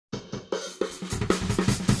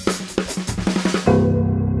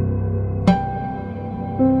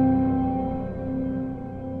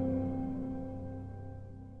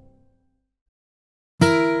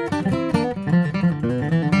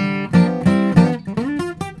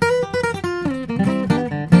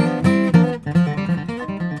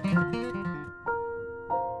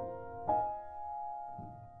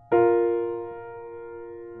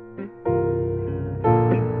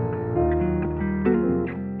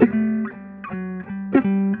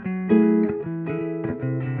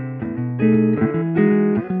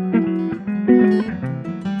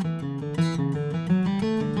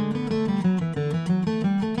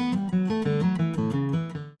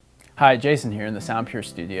Hi, Jason here in the SoundPure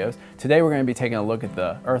Studios. Today we're going to be taking a look at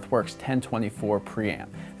the Earthworks 1024 preamp.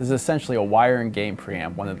 This is essentially a wire and gain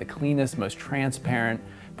preamp, one of the cleanest, most transparent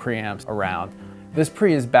preamps around. This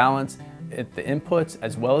pre is balanced at the inputs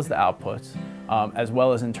as well as the outputs, as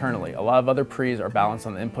well as internally. A lot of other pre's are balanced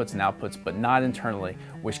on the inputs and outputs, but not internally,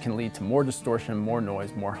 which can lead to more distortion, more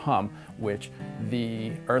noise, more hum, which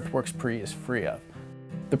the Earthworks pre is free of.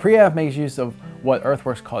 The preamp makes use of what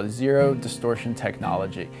Earthworks calls Zero Distortion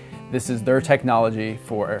technology. This is their technology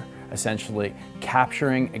for essentially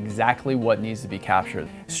capturing exactly what needs to be captured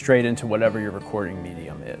straight into whatever your recording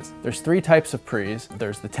medium is. There's three types of pre's.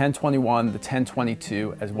 There's the 1021, the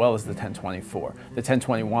 1022, as well as the 1024. The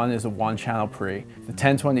 1021 is a 1-channel pre, the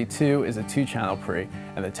 1022 is a 2-channel pre,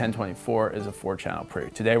 and the 1024 is a 4-channel pre.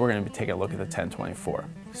 Today we're going to be taking a look at the 1024.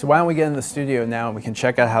 So why don't we get in the studio now and we can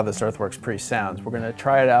check out how this Earthworks pre sounds. We're going to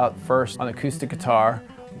try it out first on acoustic guitar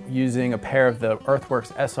using a pair of the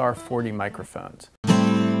Earthworks SR40 microphones.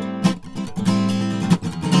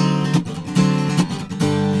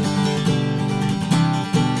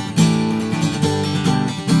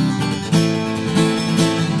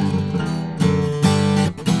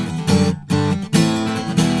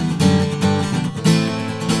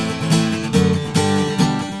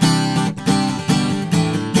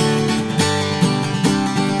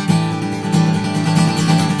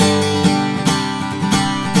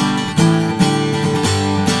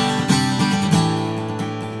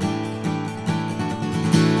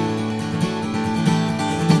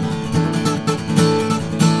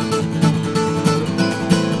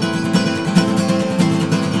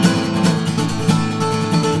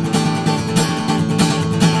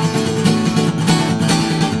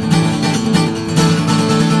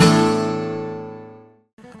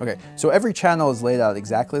 Okay, so every channel is laid out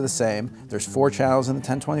exactly the same. There's 4 channels in the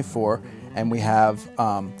 1024, and we have,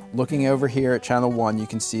 looking over here at channel 1, you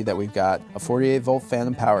can see that we've got a 48-volt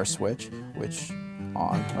phantom power switch, which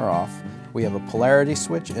on or off. We have a polarity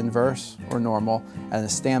switch, inverse or normal, and a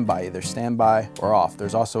standby, either standby or off.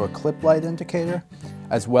 There's also a clip light indicator,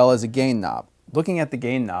 as well as a gain knob. Looking at the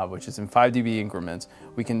gain knob, which is in 5 dB increments,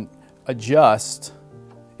 we can adjust.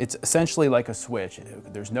 It's essentially like a switch.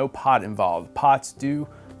 There's no pot involved. Pots do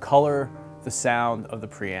color the sound of the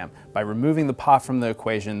preamp. By removing the pot from the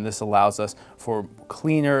equation, this allows us for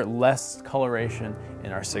cleaner, less coloration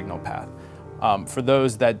in our signal path. For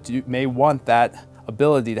those that may want that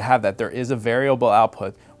ability to have that, there is a variable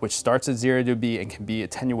output which starts at 0 dB and can be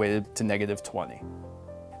attenuated to -20.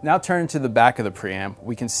 Now turning to the back of the preamp,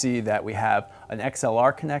 we can see that we have an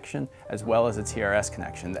XLR connection as well as a TRS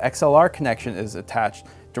connection. The XLR connection is attached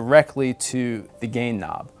directly to the gain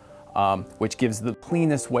knob, which gives the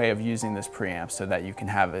cleanest way of using this preamp so that you can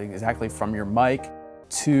have it exactly from your mic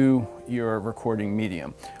to your recording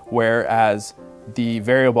medium. Whereas the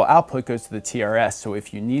variable output goes to the TRS, so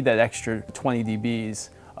if you need that extra 20 dBs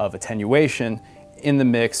of attenuation in the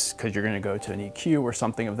mix, because you're going to go to an EQ or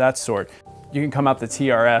something of that sort, you can come out the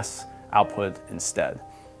TRS output instead.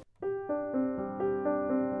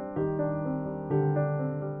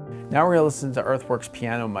 Now we're going to listen to Earthworks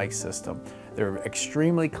piano mic system. They're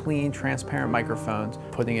extremely clean, transparent microphones,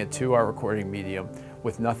 putting it to our recording medium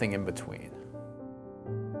with nothing in between.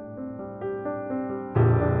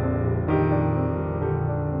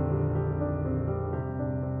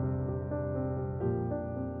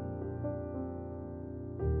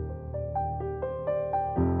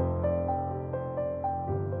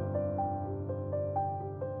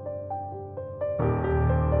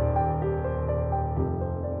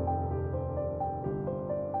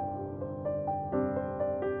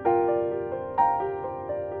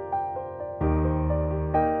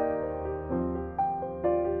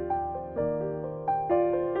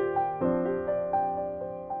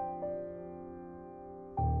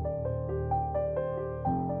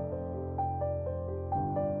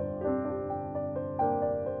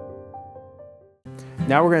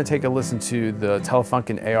 Now we're going to take a listen to the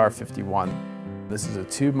Telefunken AR51. This is a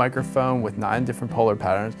tube microphone with 9 different polar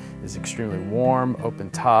patterns. It's extremely warm, open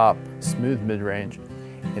top, smooth mid-range.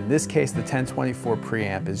 In this case, the 1024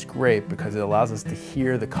 preamp is great because it allows us to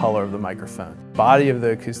hear the color of the microphone, body of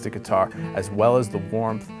the acoustic guitar, as well as the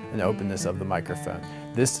warmth and openness of the microphone.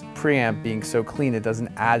 This preamp being so clean, it doesn't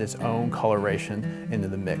add its own coloration into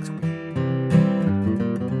the mix.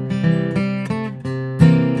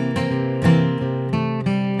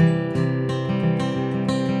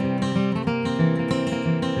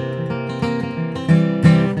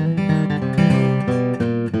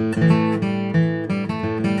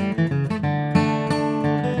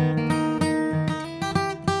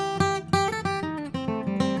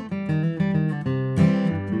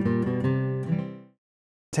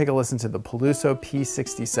 take a listen to the Peluso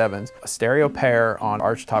P67s, a stereo pair on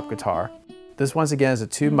archtop guitar. This once again is a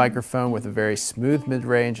tube microphone with a very smooth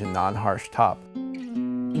mid-range and non-harsh top.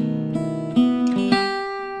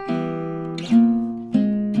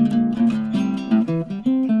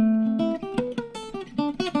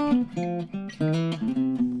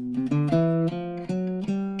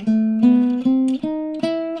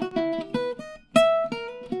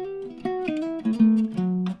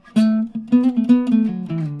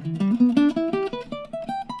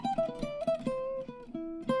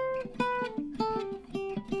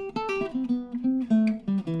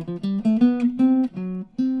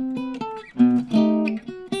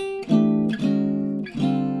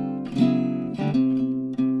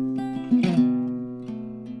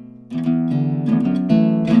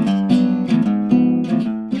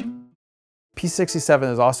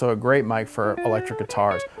 P67 is also a great mic for electric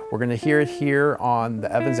guitars. We're going to hear it here on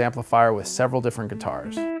the Evans amplifier with several different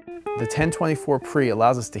guitars. The 1024 Pre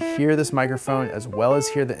allows us to hear this microphone as well as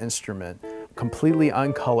hear the instrument, completely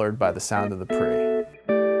uncolored by the sound of the Pre.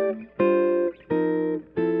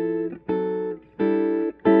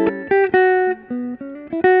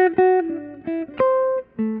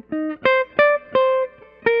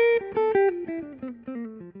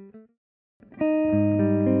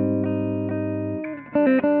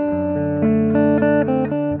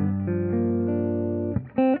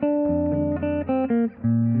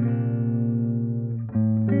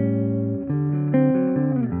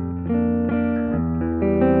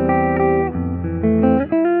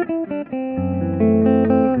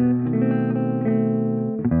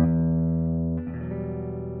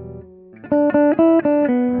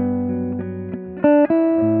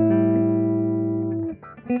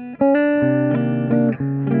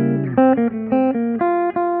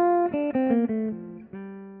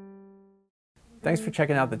 Thanks for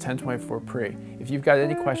checking out the 1024 Pre. If you've got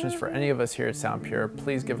any questions for any of us here at Sound Pure,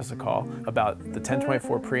 please give us a call about the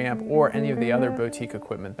 1024 Preamp or any of the other boutique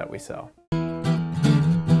equipment that we sell.